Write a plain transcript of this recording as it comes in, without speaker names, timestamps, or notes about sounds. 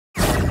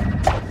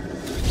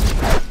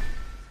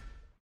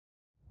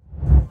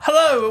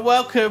Hello and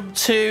welcome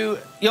to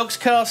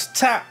Yogscast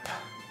Tap.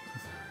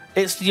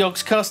 It's the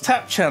Yogscast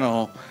Tap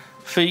channel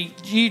for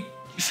YouTube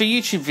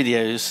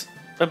videos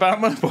about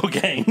mobile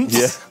games.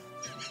 Yeah.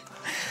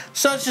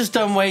 Such as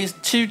dumb ways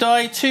to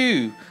die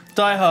 2.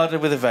 Die harder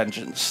with a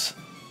vengeance.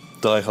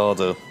 Die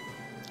harder.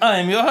 I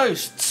am your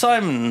host,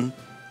 Simon.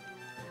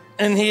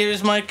 And here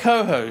is my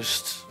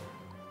co-host.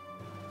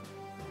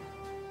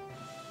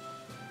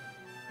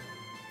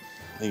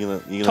 Are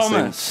you gonna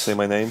Thomas. say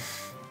my name?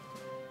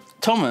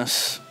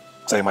 Thomas.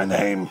 Say my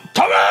name.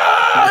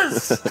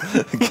 Thomas!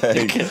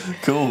 Okay,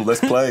 cool,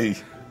 let's play.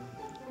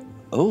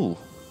 Oh.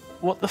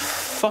 What the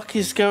fuck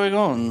is going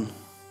on?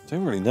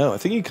 Don't really know. I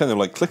think you kind of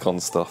like click on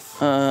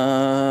stuff.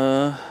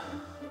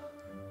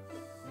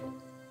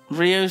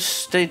 Rio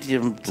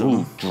Stadium.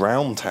 Ooh,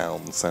 Drown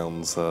Town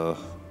sounds Oh,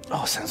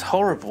 sounds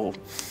horrible.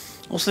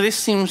 Also, this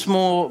seems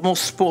more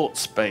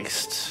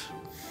sports-based.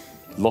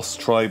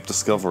 Lost Tribe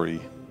Discovery.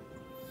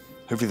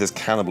 Hopefully there's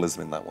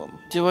cannibalism in that one.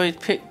 Do I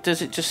pick...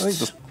 Does it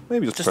just...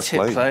 Maybe just press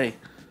hit play?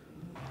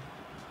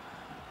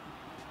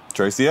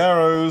 Trace the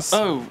arrows.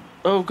 Oh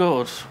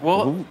god.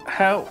 What? Ooh.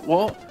 How?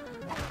 What?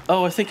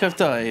 Oh, I think I've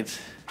died.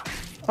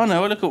 Oh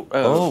no, look at...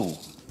 Oh.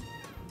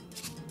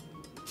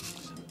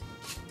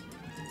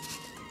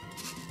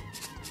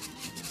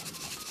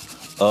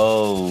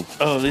 Oh.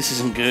 Oh, this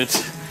isn't good.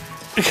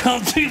 We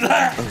can't do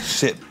that! Oh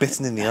shit,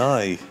 bitten in the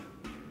eye.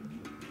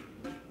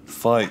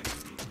 Fight.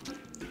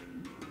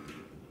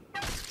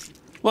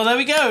 Well, there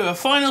we go. A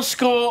final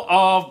score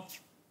of...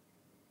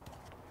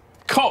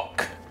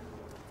 Cock.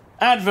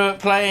 Advert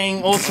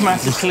playing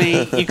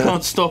automatically. You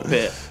can't stop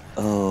it.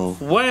 Oh.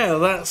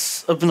 Well,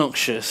 that's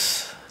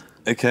obnoxious.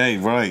 Okay,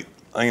 right.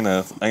 I'm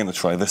gonna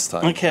try this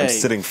time. Okay. I'm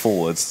sitting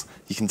forwards.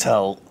 You can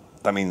tell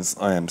that means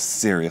I am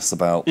serious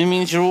about It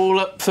means you're all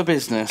up for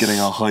business. getting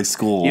our high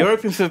score. You're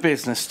open for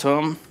business,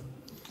 Tom.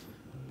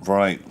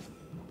 Right.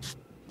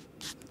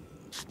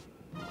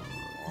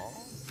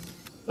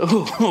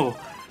 Oh.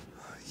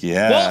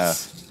 Yeah.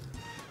 What?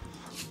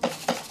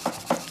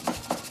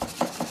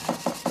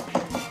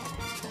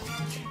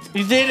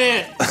 You did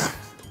it!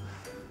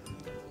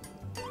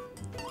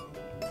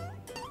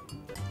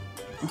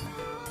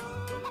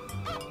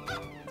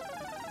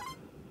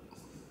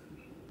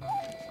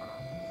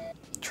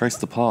 Trace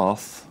the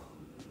path.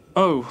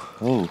 Oh.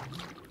 Oh,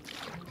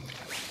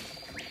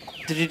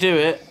 Did you do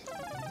it?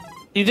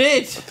 You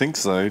did! I think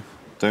so.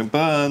 Don't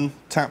burn.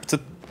 Tap to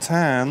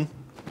tan.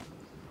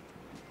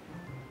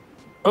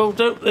 Oh,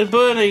 don't... They're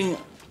burning.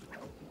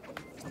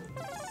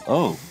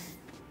 Oh.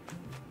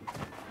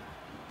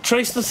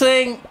 Trace the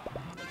thing.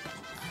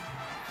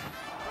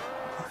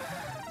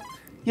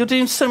 You're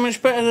doing so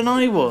much better than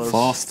I was.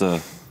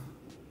 Faster.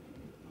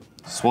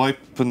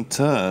 Swipe and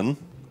turn.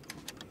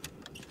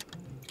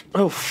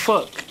 Oh,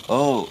 fuck.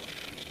 Oh.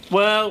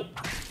 Well,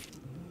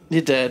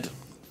 you're dead.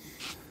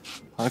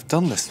 I've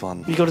done this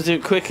one. You got to do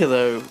it quicker,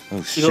 though. Oh,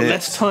 You shit. got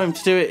less time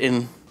to do it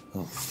in.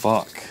 Oh,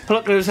 fuck.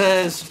 Pluck those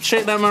hairs,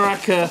 shake that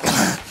maraca,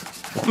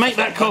 make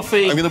that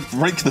coffee. I'm gonna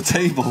break the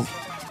table.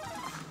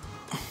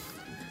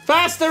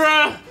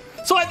 Faster!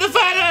 Swipe the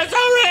feathers!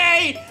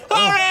 Hurry!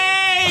 Hurry!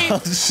 Oh,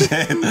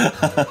 shit.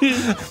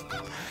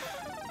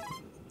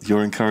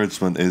 Your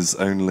encouragement is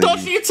only...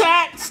 Dodge the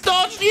attacks!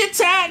 Dodge the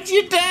attacks!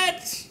 You're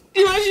dead!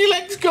 You have your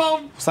legs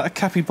gone! Was that a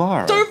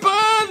capybara? Don't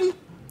burn!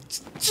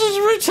 Just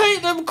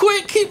rotate them,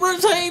 quick! Keep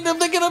rotating them,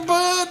 they're gonna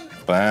burn!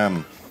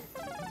 Bam.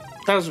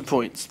 1,000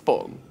 points,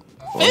 bottom.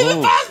 Oh.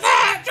 Even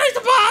faster! Trace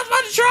the path,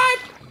 man, try!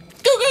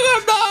 Go, go, go!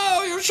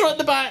 No! You're shot in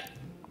the back!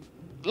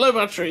 Low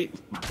battery.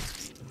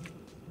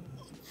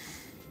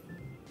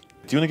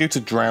 Do you want to go to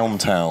Drown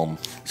Town?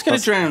 Let's go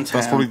to Drown Town.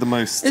 That's probably the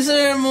most... Is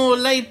there a more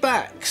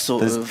laid-back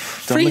sort of...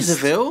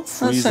 Freezerville?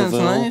 That sounds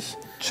nice.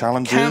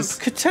 Challenges. Camp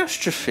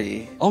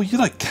Catastrophe. Oh, you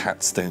like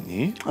cats, don't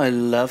you? I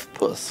love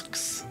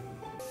pusks.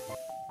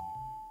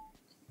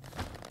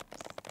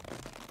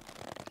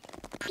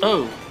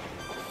 Oh.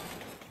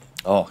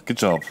 Oh, good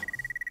job.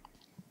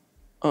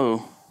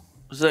 Oh.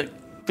 Was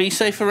that... Be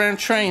safe around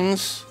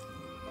trains?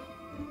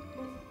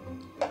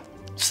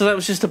 So that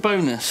was just a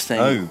bonus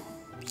thing? Oh.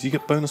 Do you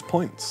get bonus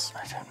points?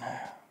 I don't know.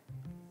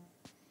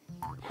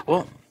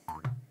 What?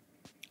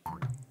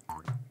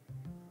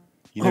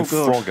 You know Oh,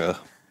 God. Frogger.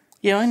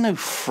 Yeah, I know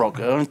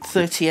Frogger. I'm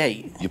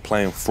 38. You're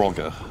playing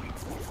Frogger.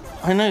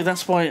 I know,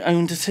 that's why I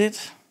owned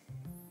it.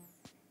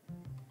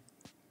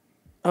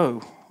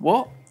 Oh,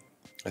 what?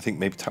 I think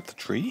maybe tap the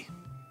tree?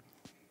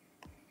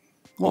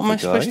 What am I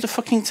supposed to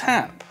fucking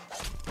tap?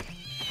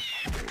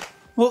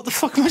 What the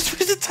fuck am I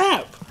supposed to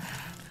tap?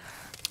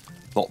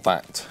 Not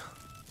that.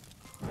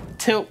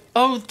 Tilt.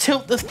 Oh,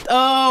 tilt the...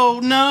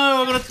 Oh,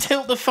 no, I've got to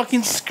tilt the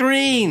fucking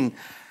screen.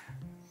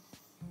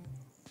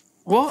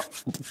 What?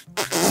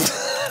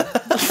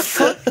 The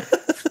fuck?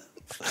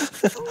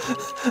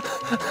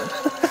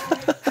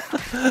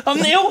 I'm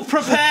ill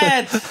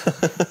prepared.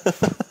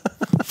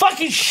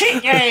 Fucking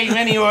shit game,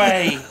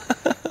 anyway.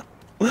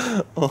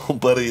 Oh,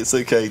 buddy, it's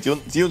okay. Do you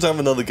want to have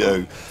another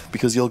go?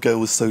 Because your go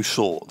was so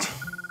short.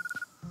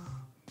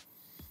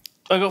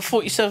 I got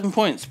 47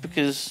 points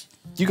because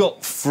You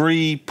got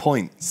 3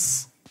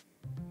 points.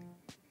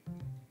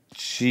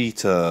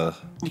 Cheater.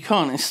 You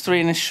can't. It's 3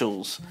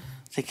 initials.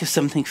 Think of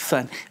something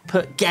fun.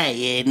 Put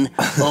gay in,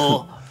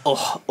 or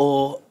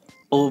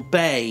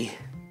bay.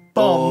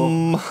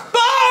 Bum. Bum.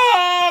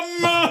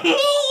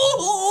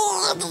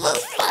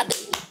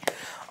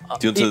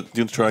 Do you want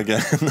to try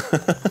again?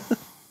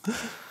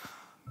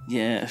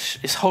 Yeah,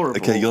 it's horrible.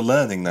 Okay, you're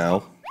learning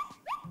now.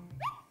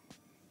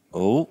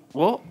 Oh.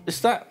 What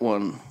is that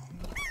one?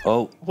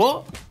 Oh.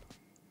 What?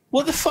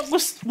 What the fuck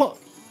was what?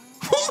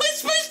 What am I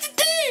supposed to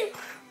do?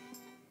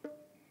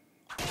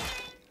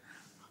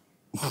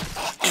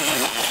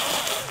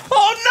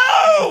 Oh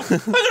no!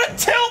 I'm gonna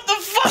tilt the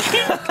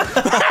fucking.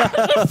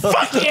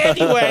 Fuck it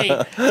anyway.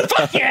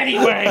 Fuck it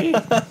anyway.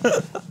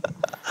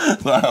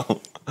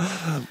 Wow.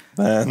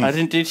 Man. I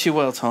didn't do too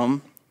well,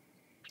 Tom.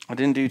 I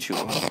didn't do too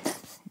well.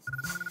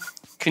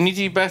 Can you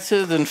do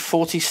better than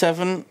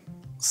 47?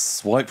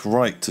 Swipe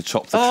right to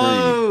chop the tree.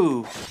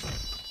 Oh.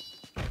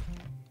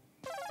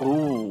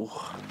 Ooh.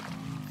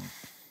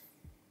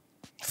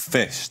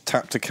 Fish.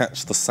 Tap to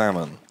catch the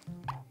salmon.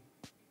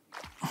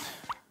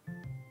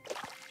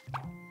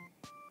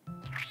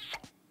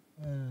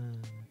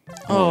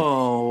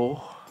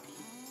 Oh.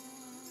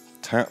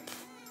 Tap.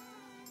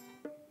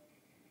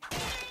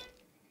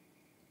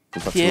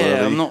 Was that too Yeah,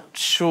 early? I'm not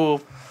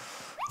sure.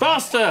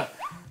 Faster!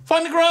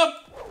 Find the grub!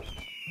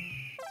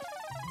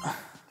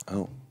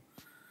 Oh.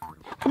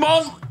 Come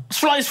on! It's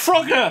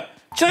Frogger!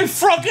 Do you know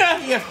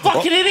Frogger? You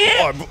fucking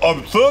idiot!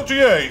 I'm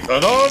 38 and I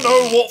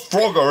know what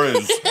Frogger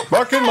is.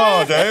 Back in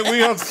my day, we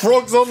had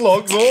frogs on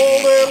logs all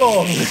day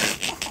long.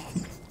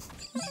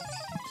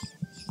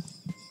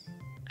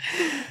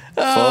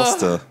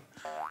 Faster.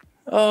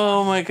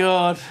 Oh my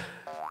god.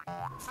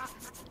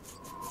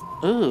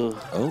 Ooh.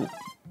 Oh.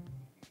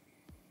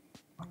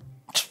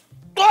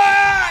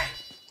 Ah!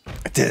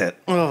 I did it.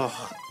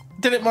 Oh.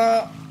 Did it,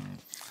 Mark.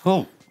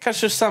 Oh.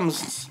 Catch those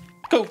salmons.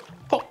 Go.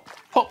 Pop,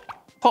 pop,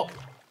 pop,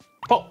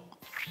 pop.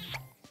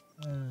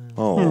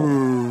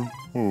 Oh.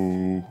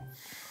 Oh.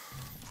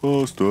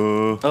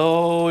 Faster.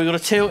 Oh, we gotta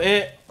tilt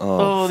it.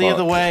 Oh, the fuck.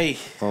 other way.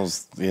 That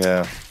was,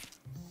 yeah.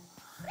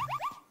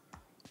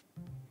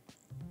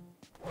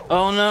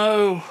 Oh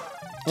no.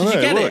 Did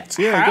you get it?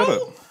 Yeah, How? I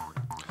got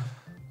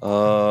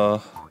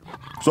it.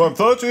 So I'm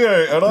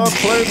 38 and I'm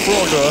playing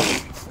Frogger.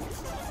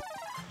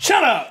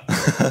 Shut up!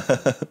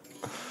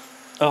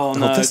 Oh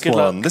no, This good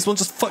one. luck. This one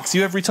just fucks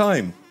you every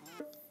time.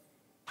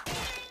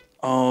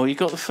 Oh, you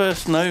got the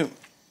first note.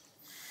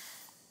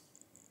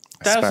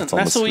 Spat 1,000. on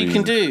That's the all you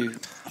can do.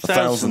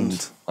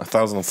 1,000.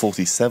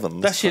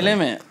 1,047. That's your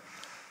limit.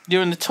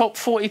 You're in the top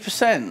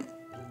 40%.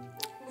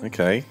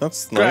 Okay,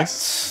 that's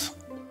nice. Grats.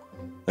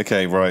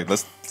 Okay, right.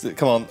 Let's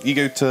come on. You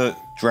go to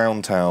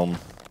Drown Town.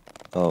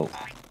 Oh,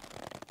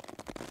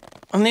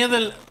 On the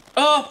other.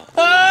 Oh!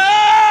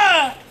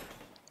 Ah!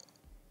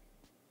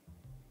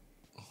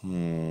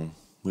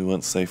 we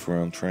weren't safe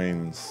around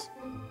trains.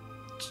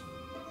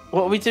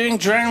 What are we doing?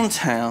 Drown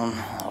Town.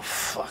 Oh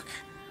fuck.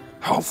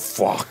 Oh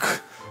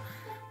fuck!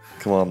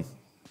 Come on.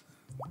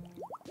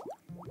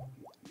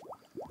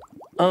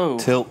 Oh.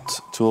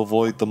 Tilt to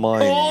avoid the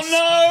mines. Oh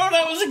no!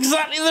 That was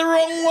exactly the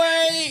wrong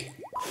way.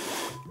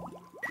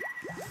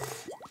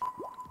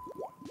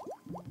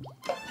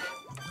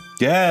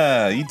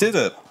 Yeah, you did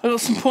it. I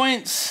got some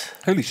points.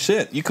 Holy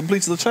shit! You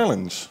completed the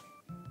challenge.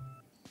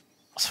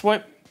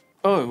 Swipe.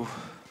 Oh.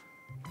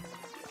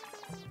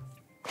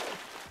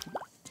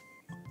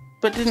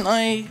 But didn't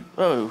I?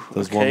 Oh.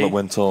 There's okay. one that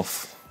went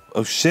off.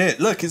 Oh shit!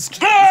 Look, it's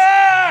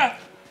Ah!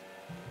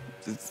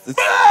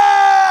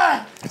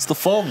 Ah! it's the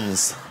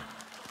Fonz.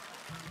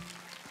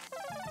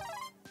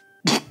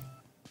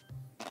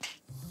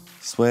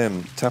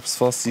 Swim. Tap as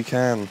fast as you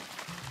can.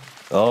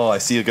 Oh, I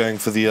see you're going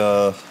for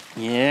the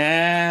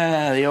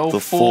Yeah, the old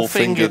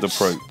four-fingered four-fingered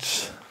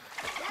approach.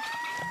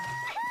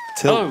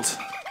 Tilt.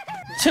 Oh.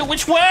 Tilt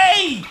which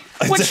way?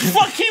 Which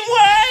fucking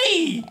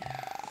way?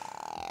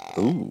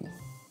 Ooh.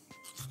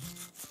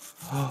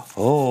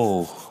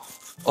 Oh.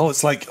 Oh,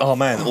 it's like, oh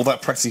man, all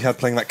that practice you had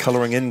playing that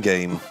colouring in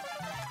game.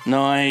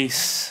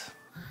 Nice.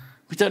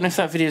 We don't know if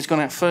that video's gone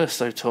out first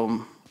though,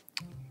 Tom.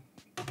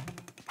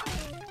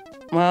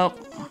 Well,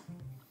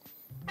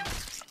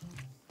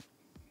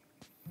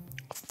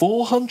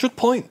 400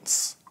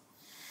 points.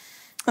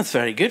 that's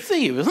very good for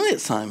you, isn't it,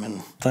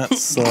 Simon?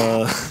 That's,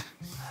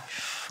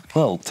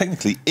 well,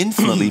 technically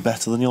infinitely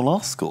better than your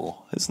last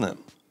score, isn't it?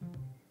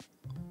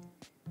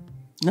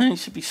 No, you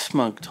should be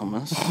smug,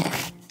 Thomas.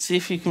 See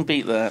if you can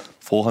beat that.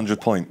 400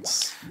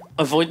 points.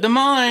 Avoid the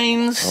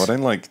mines. Oh, I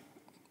don't like...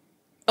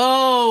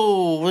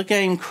 Oh, the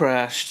game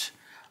crashed.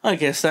 I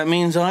guess that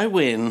means I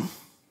win.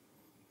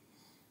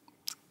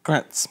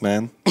 Congrats,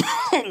 man.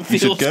 You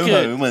Feels should go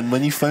good. home and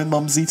when you phone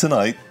Mumsy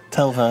tonight,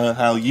 tell her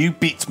how you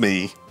beat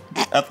me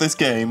at this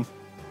game.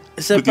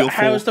 So, with your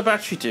how's four- the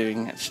battery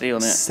doing actually on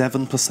it?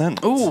 7%.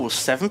 Oh,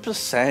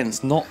 7%.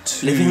 It's not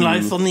too... Living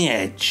life on the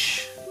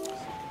edge.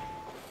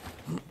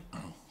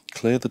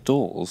 Clear the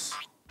doors.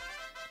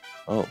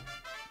 Oh.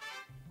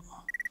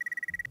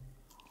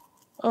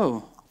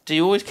 Oh, do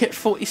you always get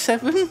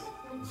 47?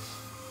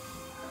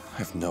 I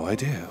have no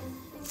idea.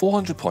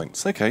 400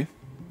 points, okay.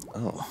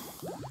 Oh.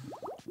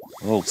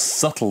 Oh,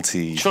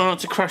 subtlety. Try not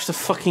to crash the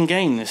fucking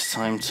game this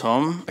time,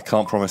 Tom. I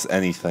can't promise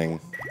anything.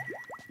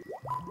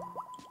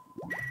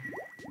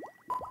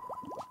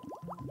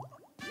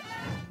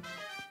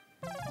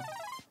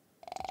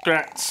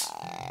 Grats.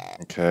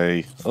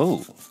 Okay.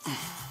 Oh.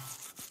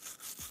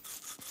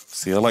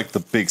 See, I like the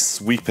big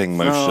sweeping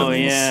motions. Oh,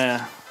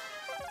 yeah.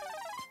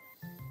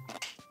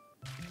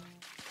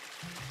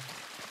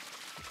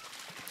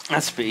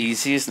 That's a bit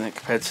easy, isn't it,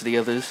 compared to the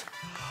others?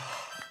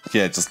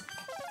 Yeah, just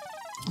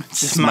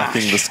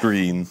smacking mash. the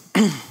screen.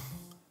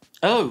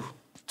 Oh,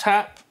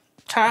 tap,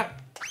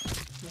 tap.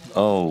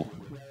 Oh.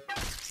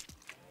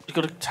 You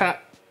gotta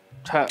tap,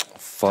 tap.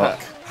 Fuck.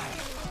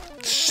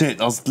 Tap.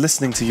 Shit, I was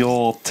listening to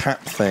your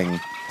tap thing.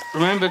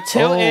 Remember,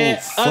 tilt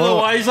it, fuck.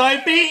 otherwise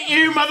I beat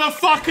you,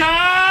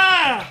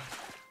 motherfucker!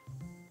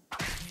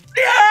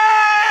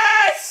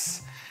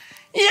 Yes!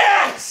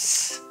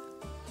 Yes!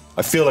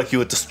 I feel like you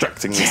were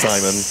distracting me,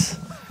 Simon.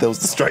 There was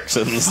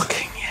distractions.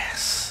 Fucking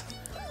yes.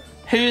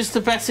 Who's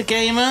the better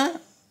gamer?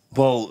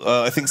 Well,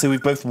 I think so.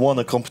 We've both won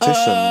a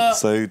competition,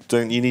 so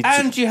don't you need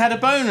And to... you had a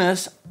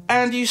bonus,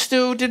 and you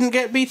still didn't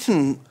get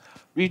beaten.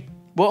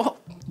 What?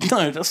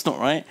 No, that's not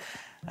right.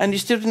 And you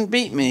still didn't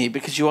beat me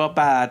because you are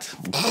bad.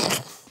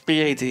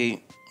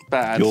 B-A-D.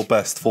 Bad. Your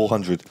best,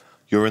 400.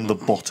 You're in the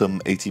bottom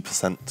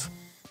 80%.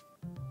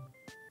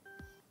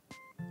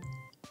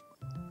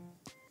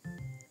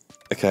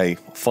 Okay,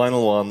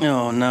 final one.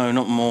 Oh no,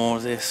 not more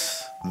of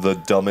this. The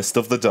dumbest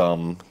of the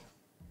dumb.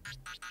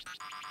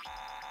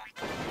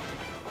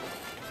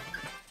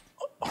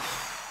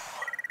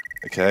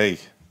 Okay.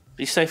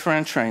 Be safe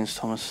around trains,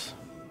 Thomas.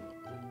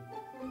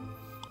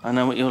 I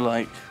know what you're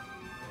like.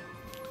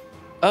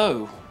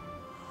 Oh.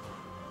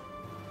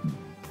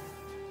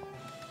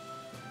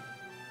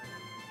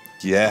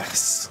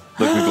 Yes.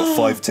 Look, we've got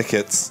 5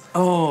 tickets.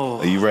 Oh.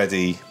 Are you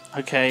ready?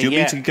 Okay, Do you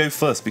yeah. want me to go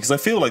first? Because I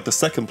feel like the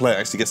second player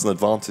actually gets an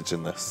advantage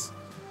in this.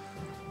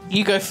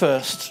 You go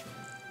first.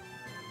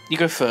 You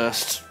go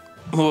first.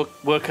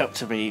 Work up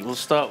to me. We'll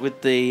start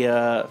with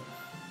the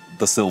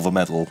silver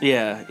medal.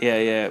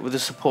 Yeah. With the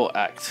support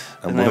act.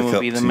 And work then will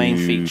up be the to main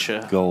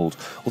feature. Gold.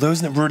 Although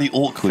isn't it really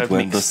awkward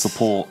when the mixed.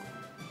 support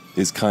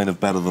is kind of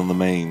better than the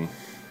main?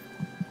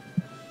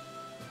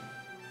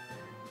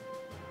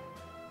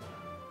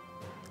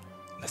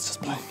 Let's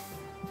just play.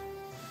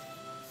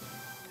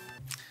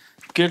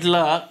 Good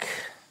luck.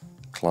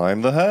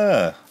 Climb the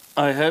hair.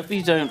 I hope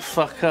you don't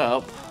fuck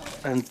up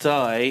and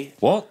die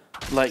What?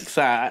 like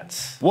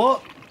that.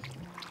 What?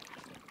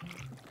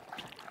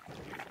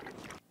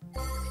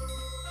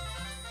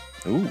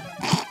 Ooh.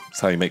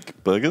 That's how you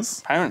make burgers?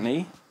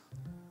 Apparently.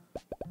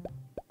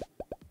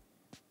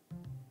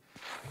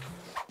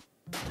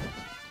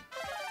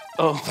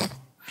 Oh.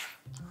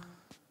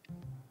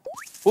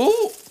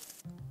 Ooh!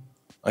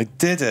 I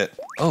did it.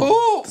 Oh,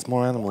 Ooh! there's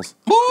more animals.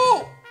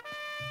 Ooh!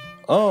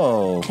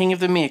 Oh. King of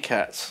the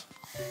meerkats.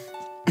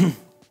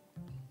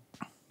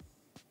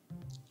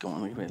 Go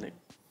on, really.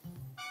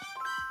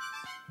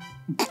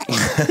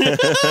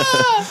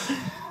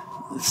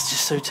 It's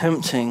just so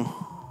tempting.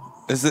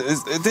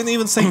 It didn't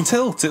even say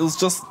tilt. It was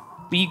just...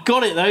 But you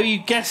got it though, you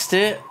guessed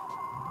it.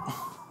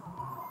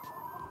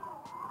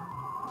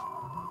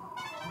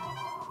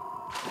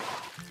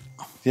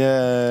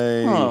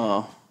 Yay.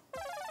 Oh.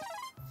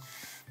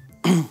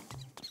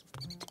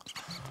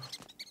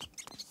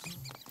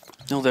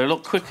 No, they're a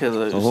lot quicker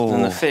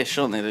than the fish,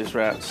 aren't they, those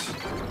rats?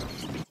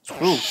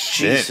 Oh,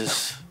 Shit.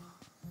 Jesus.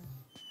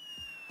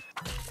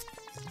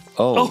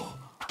 Oh.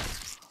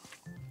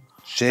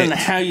 I Shit. don't know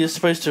how you're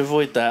supposed to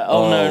avoid that.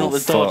 Oh, no, not the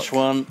dodge fuck.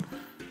 one.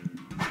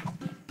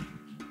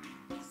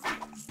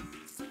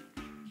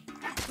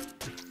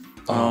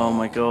 Oh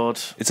my god.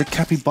 It's a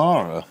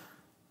capybara.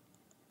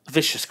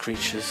 Vicious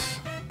creatures.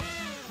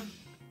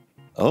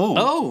 Oh.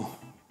 Oh!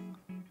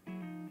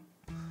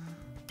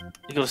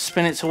 You gotta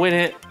spin it to win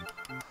it.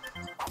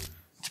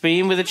 To be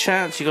in with a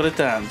chance, you gotta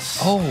dance.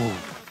 Oh.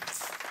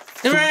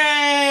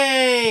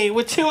 Hooray!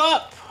 We're 2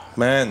 up!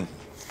 Man,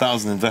 that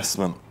was an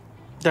investment.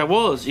 That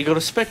was. You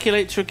gotta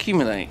speculate to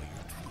accumulate.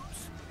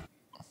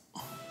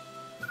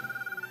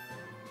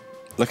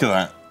 Look at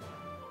that.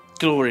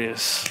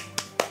 Glorious.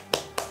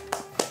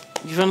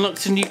 You've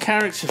unlocked a new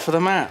character for the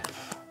map.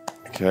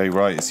 Okay,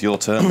 right, it's your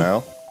turn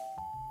now.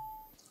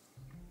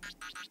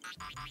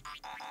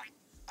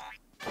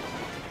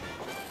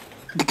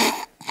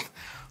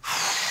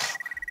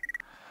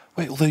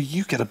 Wait, although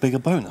you get a bigger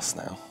bonus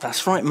now.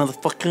 That's right,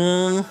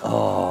 motherfucker.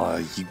 Oh,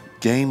 you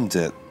gamed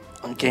it.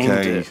 I gamed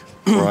it.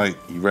 Right,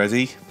 you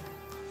ready?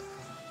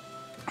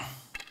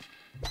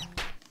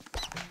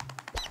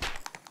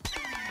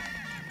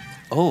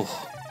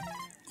 Oh,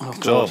 Oh,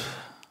 good God. job.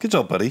 Good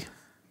job, buddy.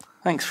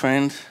 Thanks,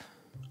 friend.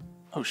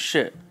 Oh,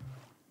 shit.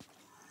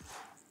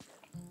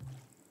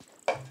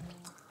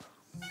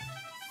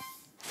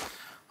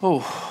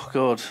 Oh,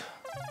 God.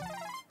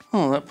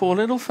 Oh, that poor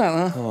little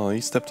fella. Oh, you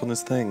stepped on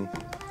his thing.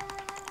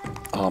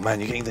 Oh, man,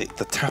 you're getting the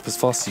tap as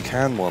fast as you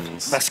can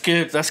ones. That's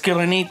good. That's good.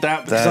 I need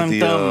that because They're I'm the,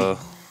 dumb.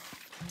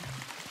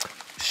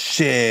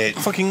 shit.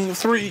 Fucking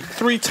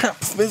three tap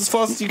as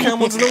fast as you can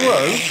once in a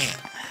row.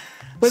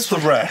 Where's the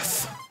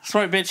ref? That's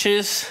right,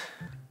 bitches.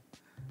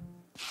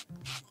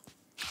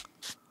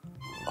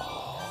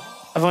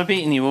 Have I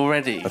beaten you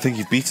already? I think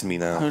you've beaten me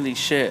now. Holy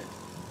shit.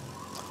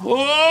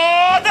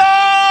 Oh,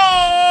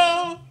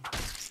 no!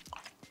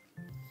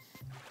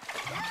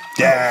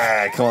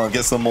 Yeah, come on,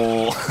 get some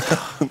more, more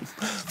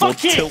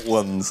Fuck it. tilt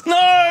ones. No,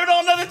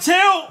 not another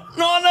tilt!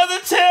 Not another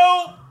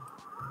tilt!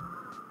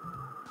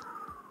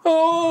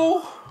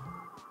 Oh.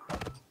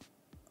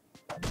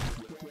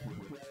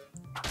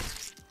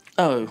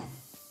 Oh.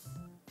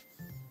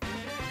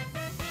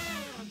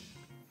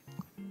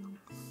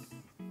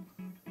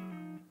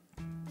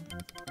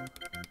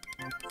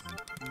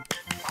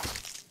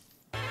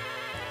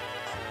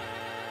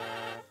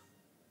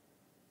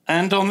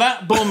 And on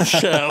that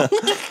bombshell.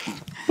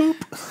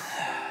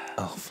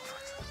 Oh,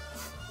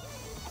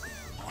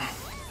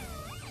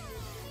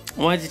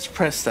 Why did you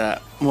press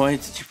that? Why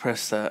did you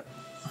press that?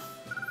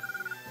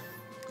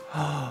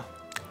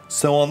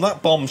 so on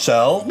that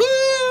bombshell.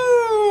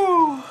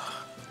 Woo!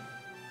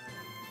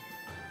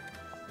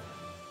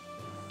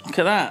 Look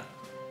at that.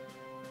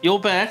 Your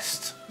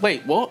best.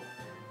 Wait, what?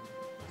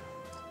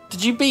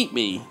 Did you beat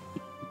me?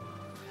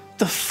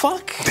 The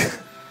fuck?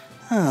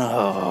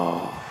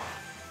 Oh.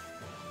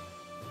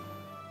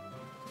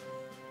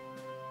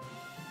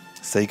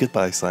 Say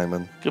goodbye,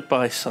 Simon.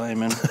 Goodbye,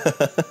 Simon.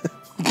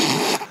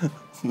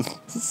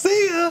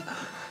 See ya.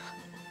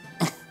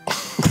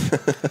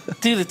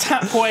 Do the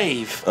tap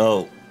wave.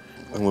 Oh,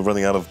 and we're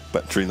running out of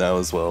battery now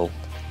as well.